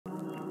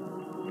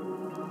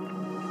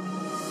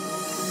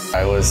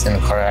I was in a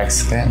car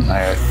accident. I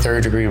had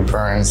third-degree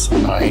burns,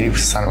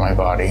 80% of my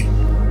body.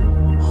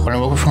 When I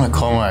woke up from the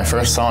coma, I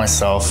first saw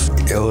myself.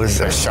 It was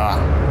a shock.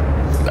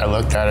 I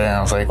looked at it and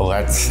I was like, well,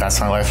 that's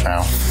my life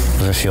now.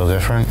 Does it feel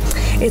different?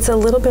 It's a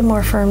little bit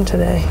more firm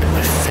today.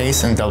 My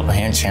face and double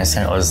hand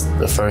transplant was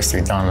the first to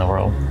be done in the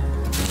world.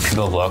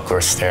 People look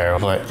or stare,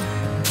 but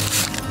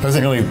it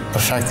doesn't really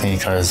affect me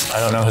because I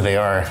don't know who they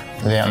are.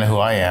 They don't know who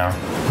I am.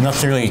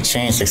 Nothing really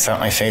changed except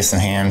my face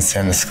and hands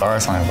and the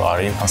scars on my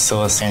body. I'm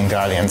still the same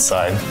guy on the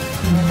inside.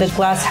 The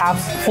glass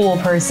half full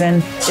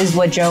person is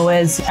what Joe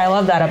is. I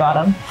love that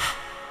about him.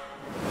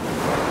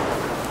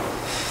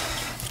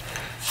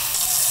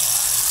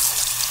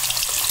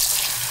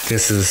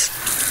 This is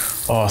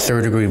all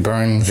third-degree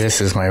burn.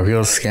 This is my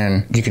real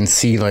skin. You can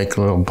see like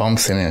little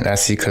bumps in it.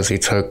 That's because they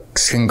took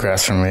skin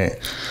grafts from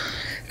it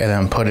and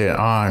then put it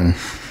on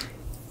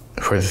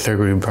for the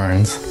third-degree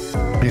burns.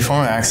 Before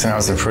my accident, I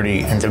was a pretty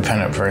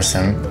independent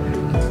person.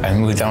 I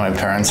moved out of my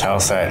parents'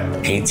 house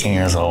at 18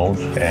 years old,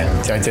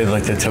 and I did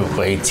like the typical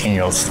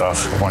 18-year-old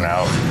stuff. Went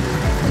out,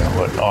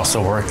 but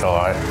also worked a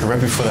lot. Right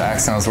before the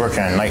accident, I was working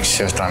a night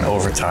shift on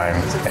overtime,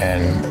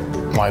 and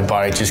my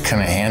body just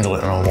couldn't handle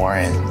it no more,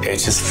 and it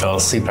just fell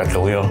asleep at the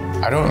wheel.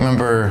 I don't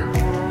remember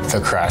the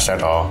crash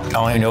at all. I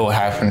only know what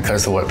happened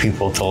because of what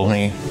people told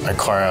me. My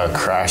car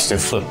crashed, it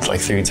flipped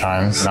like 3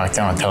 times, knocked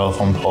down a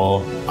telephone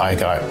pole. I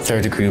got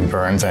third-degree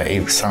burns at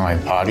 8% of my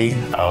body.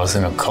 I was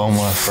in a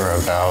coma for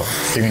about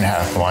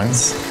 3.5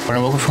 months. When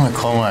I woke up from the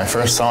coma, I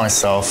first saw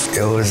myself.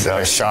 It was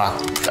a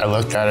shock. I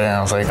looked at it and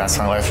I was like, that's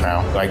my life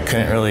now. I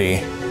couldn't really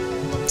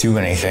do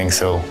anything,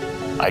 so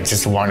I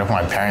just wound up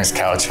on my parents'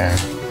 couch, and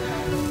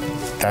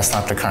that's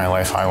not the kind of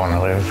life I want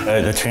to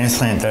live. The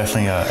transplant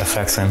definitely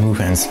affects my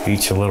movement and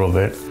speech a little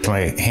bit.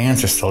 My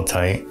hands are still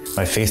tight.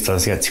 My face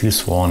does get too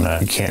swollen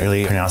that you can't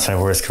really pronounce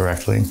my words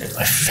correctly.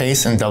 My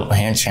face and double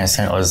hand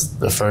transplant was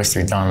the first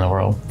to be done in the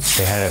world.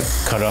 They had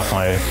to cut off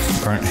my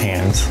burnt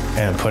hands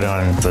and put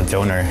on the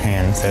donor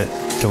hand that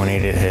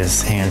donated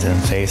his hands and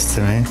face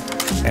to me.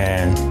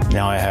 And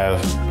now I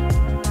have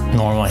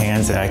normal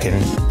hands that I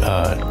can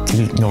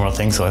do normal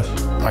things with.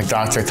 My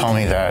doctor told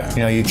me that,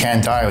 you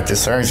can die with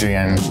this surgery,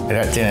 and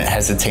that didn't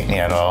hesitate me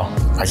at all.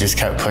 I just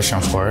kept pushing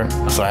for it.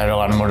 So I had a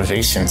lot of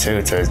motivation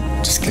too to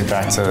just get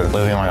back to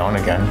living on my own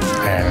again.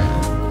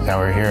 And now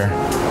we're here.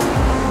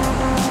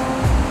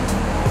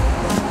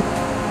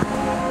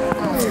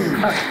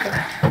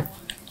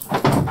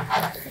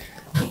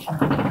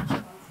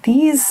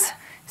 These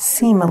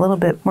seem a little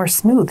bit more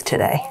smooth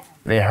today.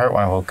 They hurt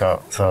when I woke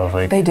up, so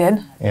like. They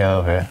did? Yeah,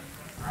 a little bit.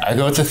 I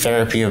go to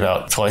therapy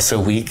about twice a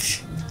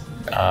week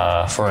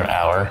for an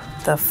hour.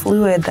 The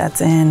fluid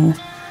that's in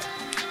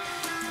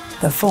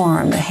the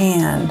forearm, the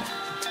hand,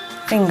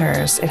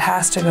 fingers, it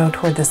has to go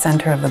toward the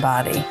center of the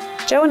body.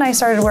 Joe and I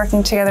started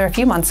working together a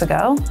few months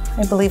ago.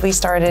 I believe we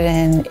started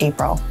in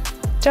April.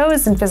 Joe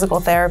is in physical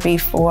therapy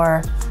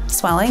for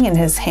swelling in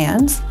his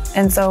hands,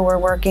 and so we're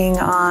working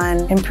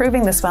on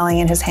improving the swelling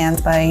in his hands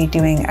by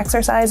doing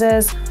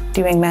exercises,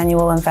 doing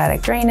manual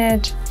lymphatic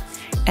drainage,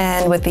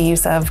 and with the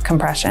use of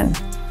compression.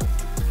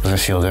 Does it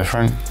feel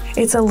different?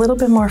 It's a little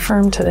bit more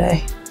firm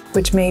today,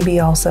 which may be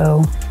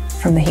also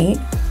from the heat.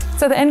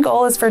 So the end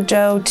goal is for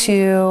Joe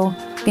to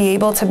be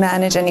able to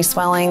manage any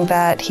swelling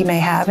that he may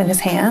have in his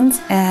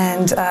hands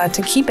and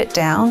to keep it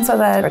down so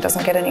that it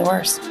doesn't get any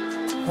worse.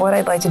 What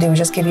I'd like to do is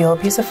just give you a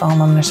little piece of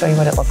foam. I'm going to show you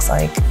what it looks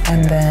like,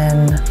 and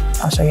then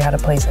I'll show you how to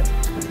place it.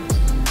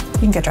 You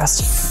can get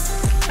dressed.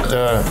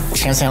 The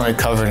transplant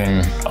recovered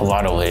in a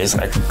lot of ways.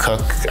 I can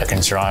cook, I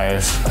can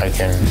drive, I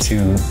can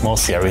do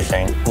mostly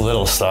everything.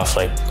 Little stuff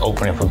like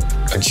opening up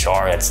a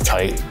jar that's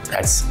tight,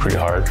 that's pretty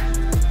hard.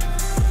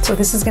 So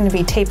this is going to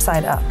be tape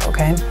side up,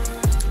 okay?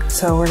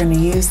 So we're going to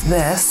use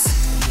this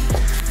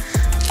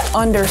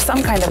under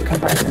some kind of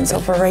compression. So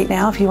for right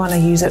now, if you want to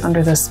use it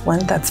under the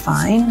splint, that's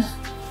fine.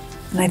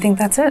 And I think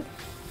that's it.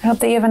 I hope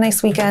that you have a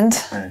nice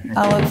weekend.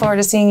 I'll look forward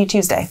to seeing you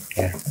Tuesday.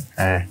 Yeah.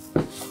 All right.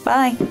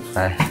 Bye.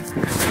 Bye.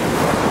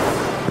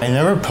 I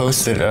never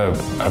posted a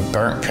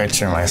burnt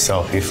picture of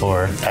myself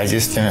before. I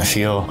just didn't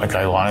feel like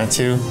I wanted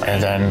to.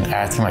 And then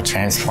after my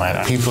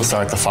transplant, people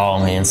started to follow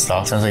me and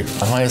stuff. So I was like,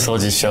 I might as well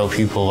just show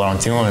people what I'm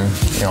doing,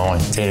 in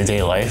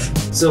day-to-day life.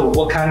 So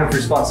what kind of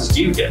responses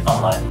do you get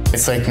online?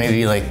 It's like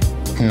maybe like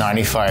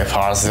 95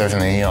 positive,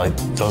 and then,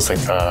 those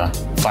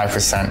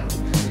 5%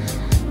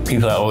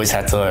 people that always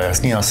have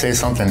to, say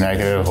something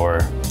negative or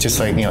just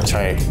try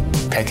to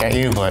pick at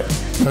you, but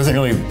it doesn't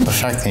really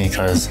affect me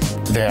because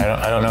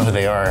I don't know who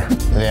they are.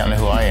 They don't know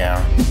who I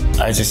am.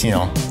 I just,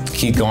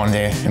 keep going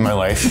in my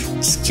life,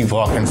 just keep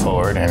walking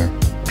forward, and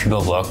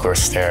people look or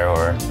stare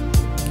or,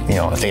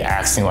 if they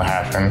ask me what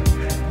happened,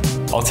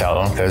 I'll tell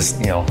them because,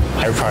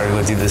 I probably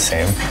would do the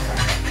same.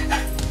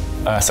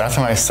 So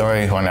after my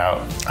story went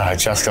out,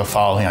 Jessica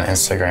followed me on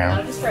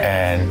Instagram,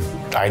 and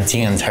I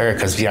DM'd her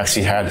because we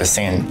actually had the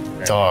same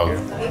dog,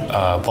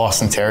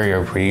 Boston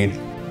Terrier breed.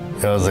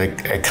 It was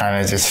it kind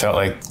of just felt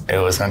like it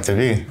was meant to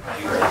be.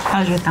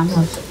 How's your thumb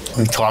look?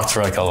 We talked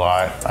for like a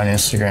lot on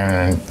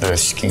Instagram, and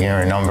she gave me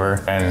her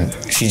number, and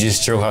she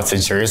just drove out to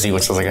Jersey,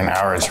 which was like an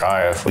hour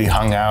drive. We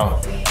hung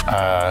out,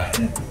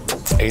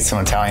 ate some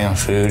Italian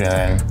food,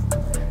 and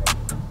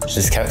then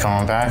just kept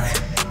coming back.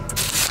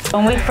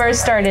 When we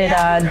first started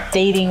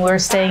dating, we were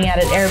staying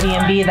at an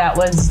Airbnb that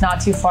was not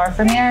too far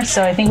from here.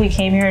 So I think we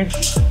came here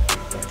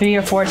 3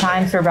 or 4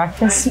 times for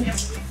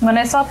breakfast. When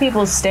I saw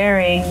people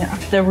staring,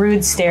 the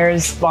rude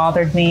stares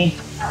bothered me.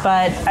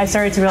 But I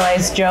started to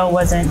realize Joe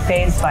wasn't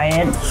fazed by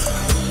it.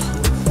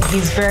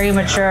 He's very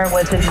mature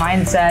with his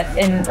mindset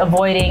in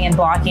avoiding and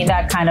blocking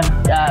that kind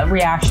of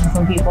reaction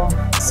from people.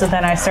 So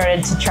then I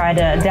started to try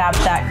to adapt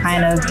that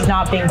kind of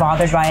not being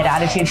bothered by it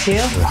attitude too.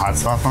 The hot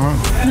sauce on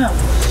it? No.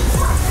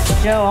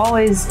 Joe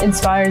always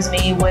inspires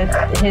me with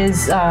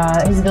his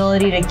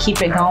ability to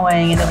keep it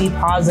going and to be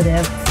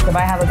positive. If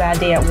I have a bad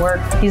day at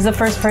work, he's the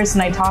first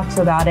person I talk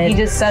to about it. He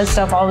just says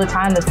stuff all the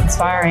time that's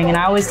inspiring, and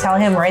I always tell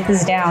him, write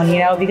this down, you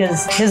know,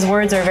 because his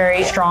words are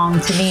very strong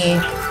to me.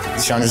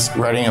 So I'm just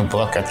writing a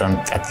book at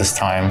this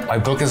time. My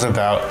book is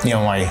about, you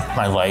know,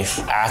 my life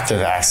after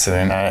the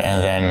accident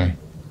and then,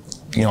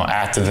 you know,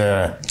 after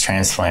the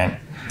transplant.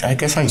 I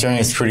guess my journey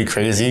is pretty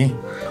crazy.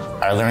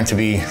 I learned to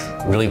be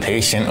really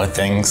patient with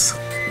things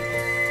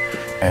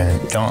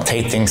and don't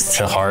take things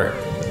to heart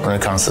when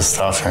it comes to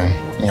stuff,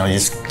 and, you know,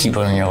 just keep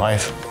living your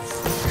life.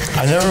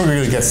 I never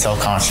really get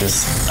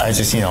self-conscious. I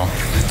just, you know,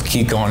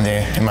 keep going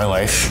there in my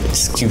life,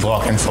 just keep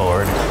walking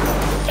forward.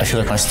 I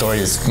feel like my story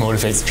just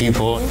motivates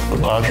people. A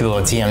lot of people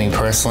will DM me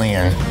personally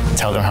and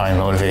tell them how I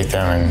motivate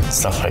them and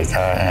stuff like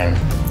that.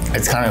 And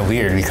it's kind of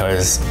weird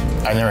because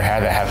I never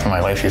had that happen in my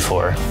life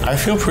before. I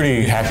feel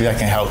pretty happy I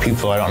can help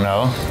people I don't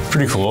know.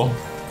 Pretty cool.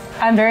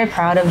 I'm very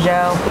proud of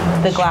Joe.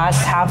 The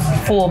glass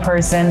half full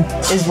person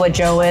is what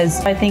Joe is.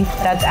 I think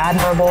that's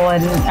admirable,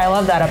 and I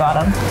love that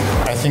about him.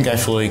 I think I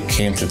fully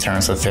came to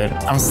terms with it.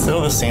 I'm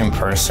still the same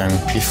person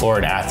before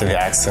and after the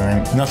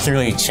accident. Nothing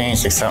really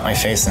changed except my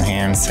face and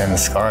hands and the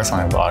scars on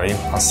my body.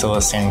 I'm still the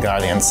same guy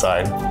on the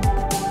inside.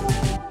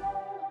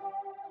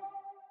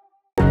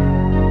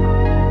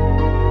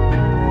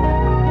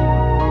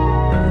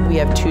 We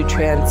have 2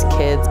 trans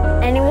kids.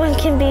 Anyone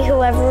can be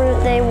whoever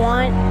they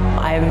want.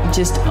 I'm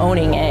just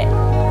owning it.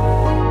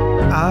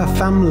 Our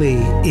family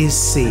is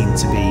seen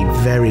to be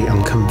very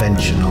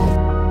unconventional.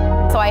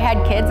 So I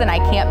had kids and I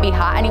can't be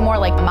hot anymore.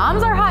 Like,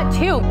 moms are hot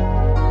too.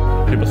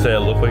 People say I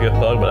look like a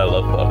thug, but I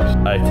love thugs.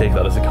 I take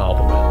that as a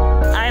compliment.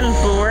 I'm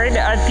bored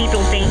of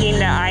people thinking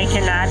that I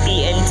cannot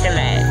be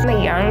intimate. I'm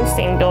a young,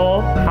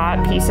 single,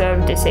 hot piece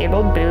of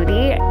disabled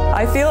booty.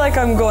 I feel like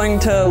I'm going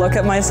to look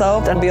at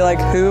myself and be like,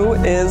 who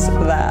is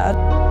that?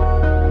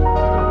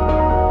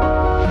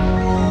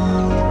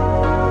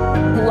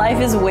 Life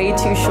is way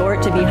too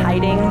short to be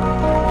hiding.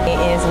 It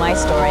is my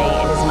story.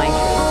 It is my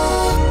truth.